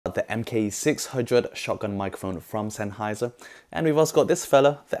The MKE 600 shotgun microphone from Sennheiser. And we've also got this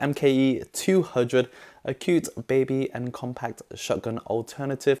fella, the MKE 200, a cute baby and compact shotgun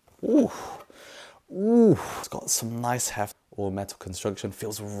alternative. Ooh, ooh, it's got some nice heft. All metal construction,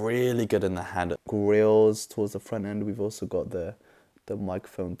 feels really good in the hand. Grills towards the front end. We've also got the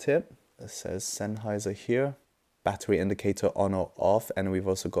microphone tip. It says Sennheiser here. Battery indicator on or off, and we've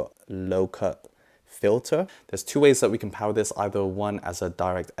also got low cut filter. There's two ways that we can power this, either one as a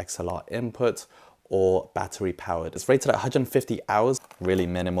direct XLR input or battery powered. It's rated at 150 hours, really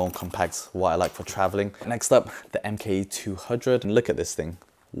minimal, compact, what I like for traveling. Next up, the MKE 200, and look at this thing,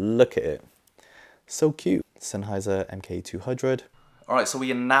 look at it. So cute. Sennheiser MKE 200. All right, so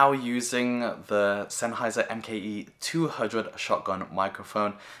we are now using the Sennheiser MKE 200 shotgun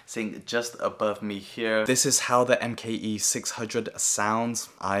microphone, sitting just above me here. This is how the MKE 600 sounds.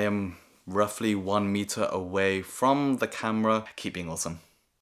 I am roughly 1 meter away from the camera. Keep being awesome.